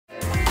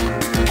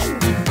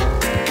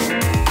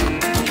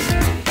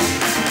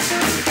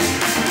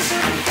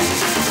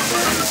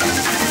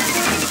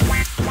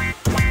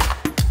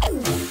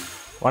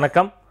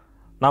வணக்கம்.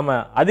 நாம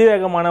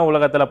அதிவேகமான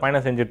உலகத்துல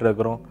பயணம் செஞ்சுட்டு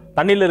இருக்கிறோம்.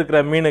 தண்ணியில் இருக்கிற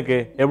மீனுக்கு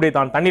எப்படி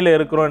தான் தண்ணியில்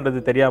இருக்கிறோன்றது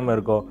தெரியாம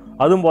இருக்கும்.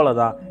 அதுவும்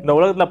போலதான் இந்த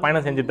உலகத்துல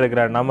பயணம் செஞ்சுட்டு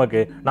இருக்கிற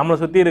நமக்கு நம்மளை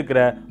சுத்தி இருக்கிற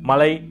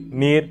மலை,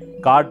 நீர்,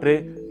 காற்று,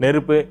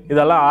 நெருப்பு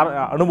இதெல்லாம்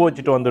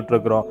அனுபவிச்சுட்டு வந்துட்டு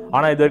இருக்கிறோம்.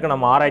 ஆனா இது வரைக்கும்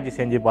நம்ம ஆராய்ச்சி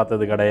செஞ்சு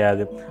பார்த்தது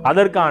கிடையாது.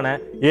 அதற்கான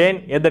ஏன்,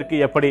 எதற்கு,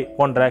 எப்படி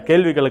போன்ற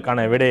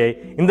கேள்விகளுக்கான விடையை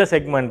இந்த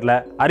செக்மெண்ட்ல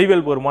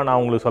அறிவியல் பூர்வமா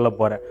நான் உங்களுக்கு சொல்ல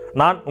போறேன்.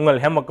 நான்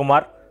உங்கள்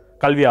ஹேமகுமார்,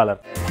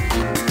 கல்வியாளர்.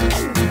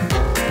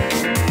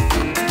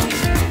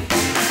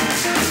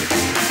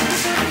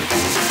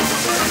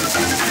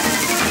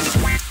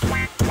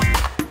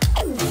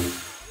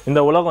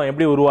 இந்த உலகம்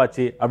எப்படி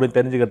உருவாச்சு அப்படின்னு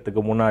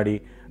தெரிஞ்சுக்கிறதுக்கு முன்னாடி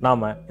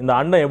நாம இந்த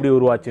அண்டம் எப்படி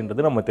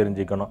உருவாச்சுன்றது நம்ம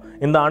தெரிஞ்சுக்கணும்.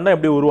 இந்த அண்டம்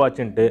எப்படி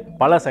உருவாச்சுன்ட்டு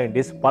பல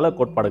சயின்டிஸ்ட் பல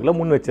கோட்பாடுகளை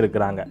முன்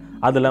வச்சிருக்கிறாங்க.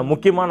 அதுல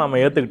முக்கியமா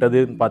நம்ம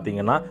ஏத்துக்கிட்டதுன்னு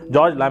பார்த்தீங்கன்னா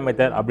ஜார்ஜ்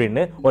லாமெத்தர்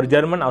அப்படின்னு ஒரு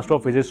ஜெர்மன்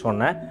அஸ்ட்ரோபிசிஸ்ட்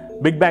சொன்ன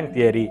பிக்பேங்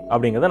தியரி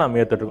அப்படிங்கிறத நம்ம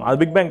ஏற்றுட்ருக்கோம். அது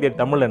பிக்பேங் தியரி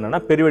தமிழ் என்னன்னா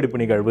பெருவெடிப்பு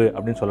நிகழ்வு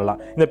அப்படின்னு சொல்லலாம்.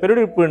 இந்த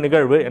பெருவெடிப்பு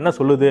நிகழ்வு என்ன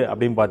சொல்லுது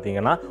அப்படின்னு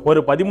பார்த்தீங்கன்னா, ஒரு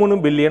 13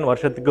 பில்லியன்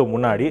வருஷத்துக்கு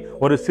முன்னாடி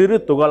ஒரு சிறு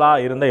துகளா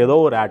இருந்த ஏதோ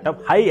ஒரு ஆட்டம்,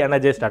 ஹை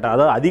எனர்ஜைஸ்ட் ஆட்டம்,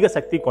 அதாவது அதிக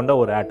சக்தி கொண்ட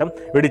ஒரு ஆட்டம்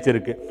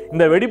வெடிச்சிருக்கு.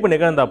 இந்த வெடிப்பு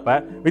நிகழ்ந்தப்ப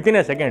வித்தின்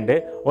ஏ செகண்ட்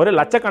ஒரு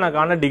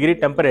லட்சக்கணக்கான டிகிரி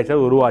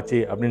டெம்பரேச்சர்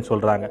உருவாச்சு அப்படின்னு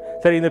சொல்றாங்க.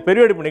 சரி, இந்த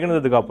பெருவெடிப்பு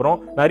நிகழ்ந்ததுக்கு அப்புறம்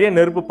நிறைய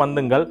நெருப்பு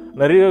பந்துங்கள்,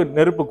 நிறைய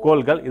நெருப்பு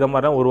கோள்கள் இதை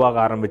மாதிரி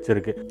உருவாக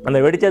ஆரம்பிச்சிருக்கு. அந்த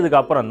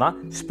வெடிச்சதுக்கு அப்புறம் தான்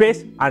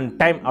ஸ்பேஸ் அண்ட்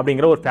டைம்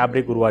அப்படிங்கிற ஒரு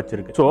ஃபேப்ரிக் உருவாச்சு.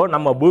 சோ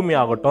நம்ம பூமி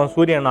ஆகட்டும்,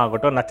 சூரியன்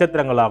ஆகட்டும்,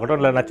 நட்சத்திரங்கள் ஆகட்டும்,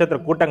 இல்ல நட்சத்திர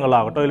கூட்டங்கள்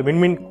ஆகட்டும், இல்ல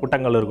விண்மீன்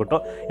கூட்டங்கள்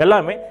இருக்கட்டும்,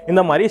 எல்லாமே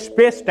இந்த மாதிரி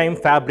ஸ்பேஸ் டைம்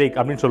ஃபேப்ரிக்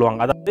அப்படின்னு சொல்லுவாங்க.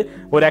 அதாவது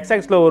ஒரு எக்ஸ்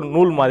ஆக்சிஸ்ல ஒரு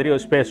நூல் மாதிரி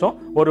ஒரு ஸ்பேஸும்,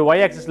 ஒரு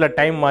ஒய் ஆக்சிஸ்ல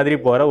டைம் மாதிரி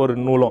போற ஒரு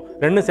நூலும்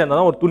ரெண்டும்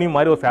சேர்ந்தாதான் ஒரு துணி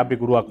மாதிரி ஒரு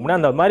ஃபேப்ரிக் உருவாக்க முடியும்.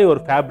 அந்த மாதிரி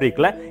ஒரு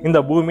ஃபேப்ரிக்ல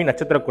இந்த பூமி,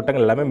 நட்சத்திர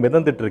கூட்டங்கள் எல்லாமே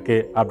மிதந்துட்டு இருக்கு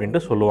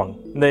அப்படின்ட்டு சொல்லுவாங்க.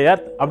 இந்த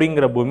எர்த்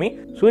அப்படிங்கிற பூமி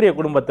சூரிய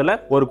குடும்பத்துல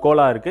ஒரு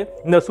கோளா இருக்கு.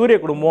 இந்த சூரிய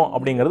குடும்பம்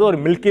அப்படிங்கிறது ஒரு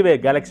மில்கி வே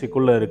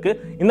கேலக்சிக்குள்ள இருக்கு.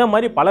 இந்த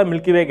மாதிரி பல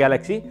மில்கி வே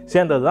கேலக்சி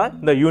சேர்ந்ததுதான்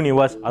இந்த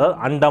யூனிவர்ஸ், அதாவது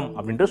அண்டம்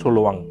அப்படின்ட்டு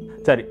சொல்லுவாங்க.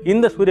 சரி,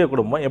 இந்த சூரிய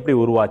குடும்பம் எப்படி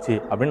உருவாச்சு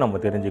அப்படின்னு நம்ம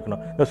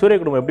தெரிஞ்சுக்கணும். இந்த சூரிய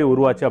குடும்பம் எப்படி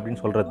உருவாச்சு அப்படின்னு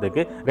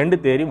சொல்றதுக்கு ரெண்டு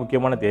தேரி,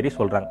 முக்கியமான தேரி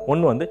சொல்றாங்க.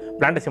 ஒன்று வந்து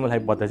பிளானட்டசிமல்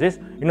ஹைபோதசிஸ்,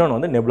 இன்னொன்று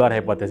வந்து நெபுலார்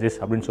ஹைபோதசிஸ்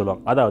அப்படின்னு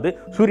சொல்லுவாங்க. அதாவது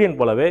சூரியன்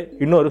போலவே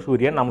இன்னொரு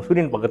சூரியன் நம்ம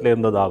சூரியன் பக்கத்தில்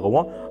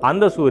இருந்ததாகவும்,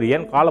 அந்த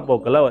சூரியன்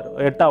காலப்போக்கில்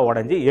 8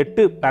 உடைஞ்சு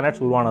 8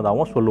 பிளானட்ஸ்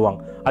உருவானதாகவும் சொல்லுவாங்க.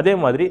 அதே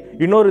மாதிரி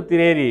இன்னொரு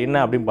தியரி என்ன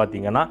அப்படின்னு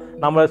பார்த்தீங்கன்னா,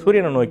 நம்ம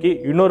சூரியனை நோக்கி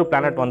இன்னொரு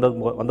பிளானட்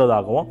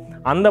வந்ததாகவும்,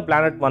 அந்த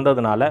பிளானட்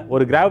வந்ததுனால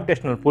ஒரு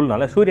கிராவிடேஷனல்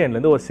புல்னால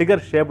சூரியன்லேருந்து ஒரு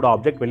சிகர் ஷேப்டு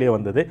ஆப்ஜெக்ட் வெளியே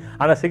வந்தது.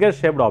 அந்த சிகர்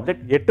ஷேப்டு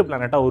ஆப்ஜெக்ட் 8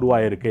 பிளானட்டா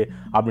உருவாயிருக்கு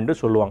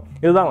அப்படின்ட்டு சொல்லுவாங்க.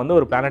 இதுதான் வந்து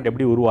ஒரு பிளானட்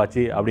எப்படி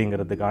உருவாச்சு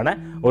அப்படிங்கிறதுக்கான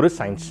ஒரு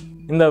சயின்ஸ்.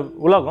 இந்த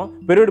உலகம்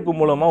பெருவெடிப்பு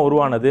மூலமா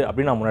உருவானது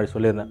அப்படின்னு நான் முன்னாடி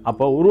சொல்லியிருந்தேன்.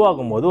 அப்போ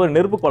உருவாகும் போது ஒரு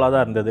நெருப்பு கோளா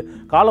தான் இருந்தது.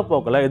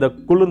 காலப்போக்கில் இதை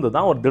குளிர்ந்து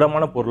தான் ஒரு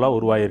திடமான பொருளாக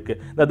உருவாயிருக்கு.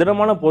 இந்த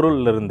திடமான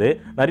பொருள்ல இருந்து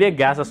நிறைய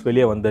கேசஸ்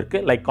வெளியே வந்திருக்கு.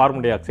 Like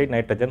carbon di oxide,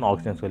 nitrogen,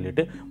 oxygen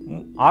சொல்லிட்டு.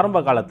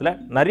 ஆரம்ப காலத்தில்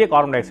நிறைய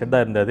கார்பன் டை ஆக்சைடு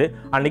தான் இருந்தது.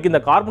 அன்னைக்கு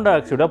இந்த கார்பன் டை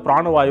ஆக்சைடை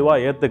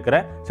பிராணவாயுவாக ஏற்றுக்கிற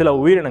சில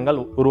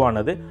உயிரினங்கள்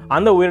உருவானது.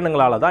 அந்த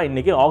உயிரினங்களால தான்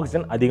இன்னைக்கு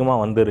ஆக்சிஜன் அதிகமாக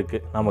வந்திருக்கு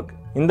நமக்கு.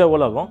 இந்த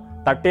உலகம்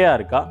தட்டையா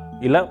இருக்கா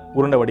இல்லை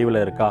உருண்டை வடிவில்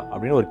இருக்கா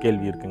அப்படின்னு ஒரு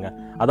கேள்வி இருக்குங்க.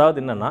 அதாவது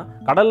என்னன்னா,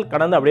 கடல்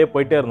கடந்து அப்படியே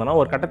போயிட்டே இருந்தோம்னா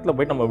ஒரு கட்டத்தில்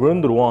போயிட்டு நம்ம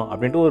விழுந்துருவோம்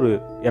அப்படின்ட்டு ஒரு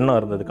எண்ணம்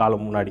இருந்தது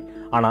காலம் முன்னாடி.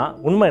 ஆனால்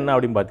உண்மை என்ன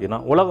அப்படின்னு பார்த்தீங்கன்னா,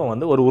 உலகம்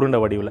வந்து ஒரு உருண்டை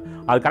வடிவில்,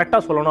 அது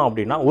கரெக்டாக சொல்லணும்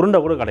அப்படின்னா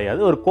உருண்டை கூட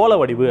கிடையாது, ஒரு கோள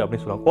வடிவு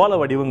அப்படின்னு சொல்லுவாங்க. கோள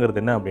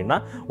வடிவுங்கிறது என்ன அப்படின்னா,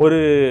 ஒரு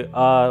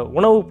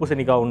உணவு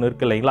பூசணிக்காய் ஒன்று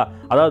இருக்கு இல்லைங்களா,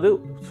 அதாவது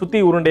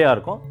சுற்றி உருண்டையாக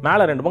இருக்கும்,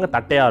 மேலே 2 பக்கம்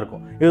தட்டையாக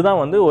இருக்கும்.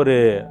 இதுதான் வந்து ஒரு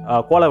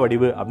கோள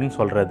வடிவு அப்படின்னு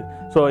சொல்கிறது.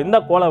 ஸோ இந்த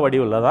கோள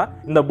வடிவில் தான்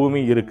இந்த பூமி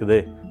இருக்குது.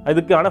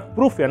 இதுக்கான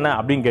ப்ரூஃப் என்ன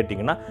அப்படின்னு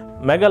கேட்டிங்கன்னா,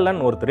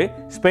 மெகல்லன் ஒருத்தர்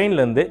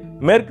ஸ்பெயின்லேருந்து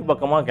மேற்கு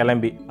பக்கமாக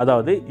கிளம்பி,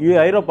 அதாவது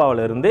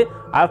ஐரோப்பாவிலிருந்து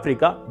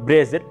Africa,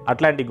 Brazil,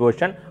 Atlantic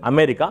ocean,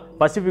 America,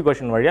 Pacific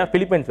ocean வழியாக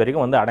பிலிப்பைன்ஸ்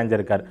வரைக்கும் வந்து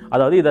அடைஞ்சிருக்காரு.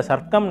 அதாவது இதை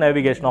சர்க்கம்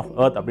நேவிகேஷன் ஆஃப்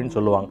எர்த் அப்படின்னு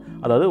சொல்லுவாங்க.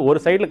 அதாவது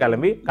ஒரு சைடில்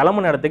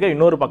கிளம்புன இடத்துக்கு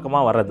இன்னொரு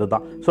பக்கமாக வர்றது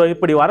தான். ஸோ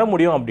இப்படி வர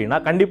முடியும் அப்படின்னா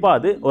கண்டிப்பாக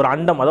அது ஒரு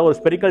அண்டம், அதாவது ஒரு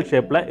ஸ்பெரிக்கல்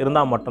ஷேப்பில்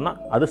இருந்தால் மட்டும்தான்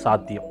அது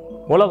சாத்தியம்.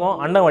 உலகம்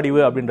அண்ட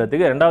வடிவு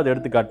அப்படின்றதுக்கு ரெண்டாவது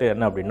எடுத்துக்காட்டு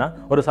என்ன அப்படின்னா,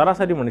 ஒரு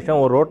சராசரி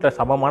மனுஷன் ஒரு ரோட்டில்,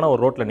 சமமான ஒரு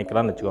ரோட்டில்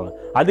நிற்கிறான்னு வச்சுக்கோங்க.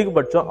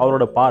 அதிகபட்சம்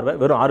அவரோட பார்வை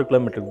வெறும் 6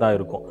 கிலோமீட்டருக்கு தான்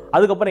இருக்கும்.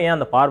 அதுக்கப்புறம் ஏன்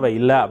அந்த பார்வை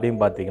இல்லை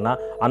அப்படின்னு பார்த்தீங்கன்னா,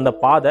 அந்த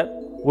பாதை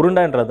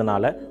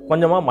உருண்டைன்றதுனால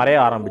கொஞ்சமாக மறைய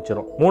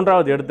ஆரம்பிச்சிடும்.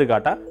 மூன்றாவது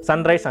எடுத்துக்காட்டா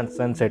சன்ரைஸ் அண்ட்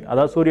சன்செட்,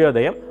 அதாவது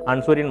சூரியோதயம்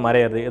அண்ட் சூரியன்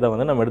மறையிறது, இதை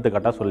வந்து நம்ம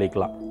எடுத்துக்காட்டா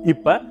சொல்லிக்கலாம்.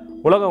 இப்போ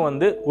உலகம்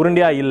வந்து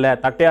உருண்டையா இல்லை,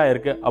 தட்டையா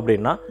இருக்கு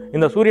அப்படின்னா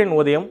இந்த சூரியன்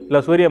உதயம் இல்லை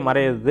சூரியன்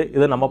மறையிறது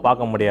இதை நம்ம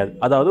பார்க்க முடியாது.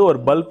 அதாவது ஒரு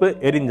பல்பு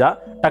எரிஞ்சா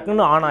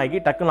டக்குன்னு ஆன் ஆகி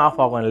டக்குன்னு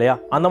ஆஃப் ஆகும் இல்லையா,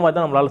 அந்த மாதிரி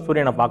தான் நம்மளால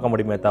சூரியனை பார்க்க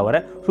முடியுமே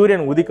தவிர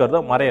சூரியன் உதிக்கிறதோ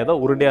மறையதோ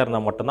உருண்டையா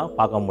இருந்தால் மட்டும்தான்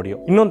பார்க்க முடியும்.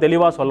 இன்னும்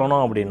தெளிவாக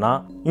சொல்லணும் அப்படின்னா,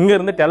 இங்க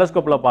இருந்து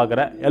டெலஸ்கோப்ல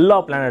பார்க்குற எல்லா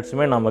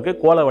பிளானட்ஸுமே நமக்கு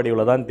கோள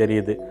வடிவில் தான்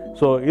தெரியுது.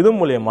 ஸோ இது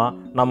மூலயமா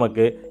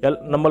நமக்கு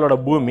நம்மளோட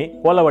பூமி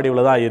கோள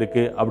வடிவில் தான்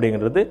இருக்கு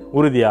அப்படிங்கிறது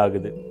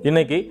உறுதியாகுது.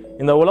 இன்னைக்கு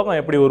இந்த உலகம்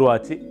எப்படி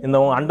உருவாச்சு, இந்த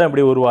அண்டம்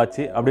எப்படி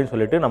உருவாச்சு அப்படின்னு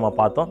சொல்லிட்டு நம்ம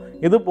பார்த்தோம்.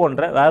 இது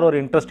போன்ற வேற ஒரு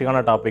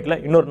இன்ட்ரெஸ்டிங்கான டாபிக்ல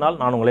இன்னொரு நாள்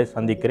நான் உங்களை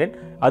சந்திக்கிறேன்.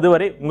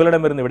 அதுவரை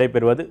உங்களிடமிருந்து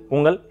விடைபெறுவது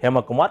உங்கள்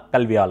ஹேமகுமார்,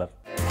 கல்வியாளர்.